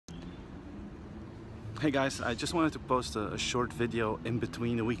Hey guys, I just wanted to post a short video in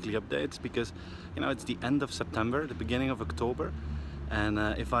between the weekly updates because, you know, it's the end of September, the beginning of October, and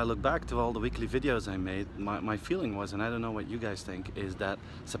if I look back to all the weekly videos I made, my feeling was, and I don't know what you guys think, is that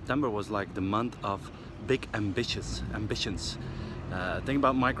September was like the month of big ambitions. Think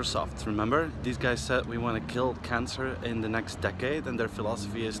about Microsoft. Remember, these guys said we want to kill cancer in the next decade, and their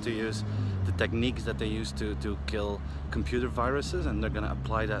philosophy is to use the techniques that they used to kill computer viruses, and they're going to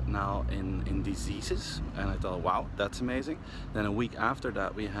apply that now in diseases. And I thought, wow, that's amazing. Then a week after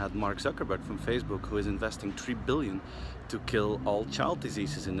that, we had Mark Zuckerberg from Facebook, who is investing $3 billion to kill all child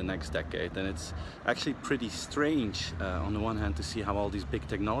diseases in the next decade. And it's actually pretty strange on the one hand to see how all these big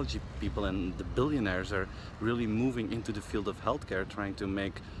technology people and the billionaires are really moving into the field of healthcare, trying to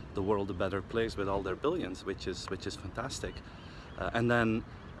make the world a better place with all their billions, which is fantastic. And then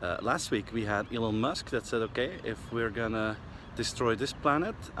last week we had Elon Musk that said, okay, if we're gonna destroy this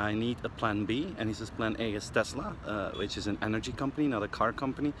planet, I need a plan B, and he says plan A is Tesla, which is an energy company, not a car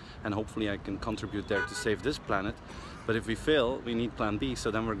company, and hopefully I can contribute there to save this planet. But if we fail, we need plan B, so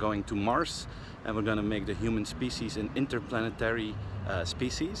then we're going to Mars, and we're gonna make the human species an interplanetary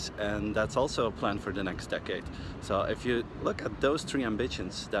species, and that's also a plan for the next decade. So if you look at those three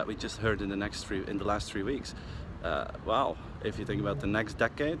ambitions that we just heard in the last 3 weeks, wow, if you think about the next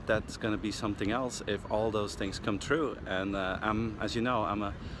decade, that's going to be something else if all those things come true. And as you know, I'm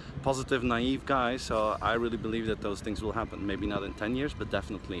a positive, naive guy, so I really believe that those things will happen. Maybe not in 10 years, but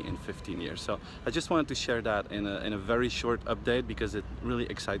definitely in 15 years. So I just wanted to share that in a very short update because it really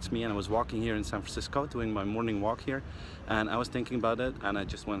excites me. And I was walking here in San Francisco, doing my morning walk here, and I was thinking about it, and I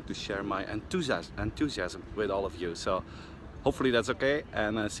just wanted to share my enthusiasm with all of you. So hopefully that's okay,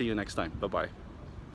 and see you next time. Bye-bye.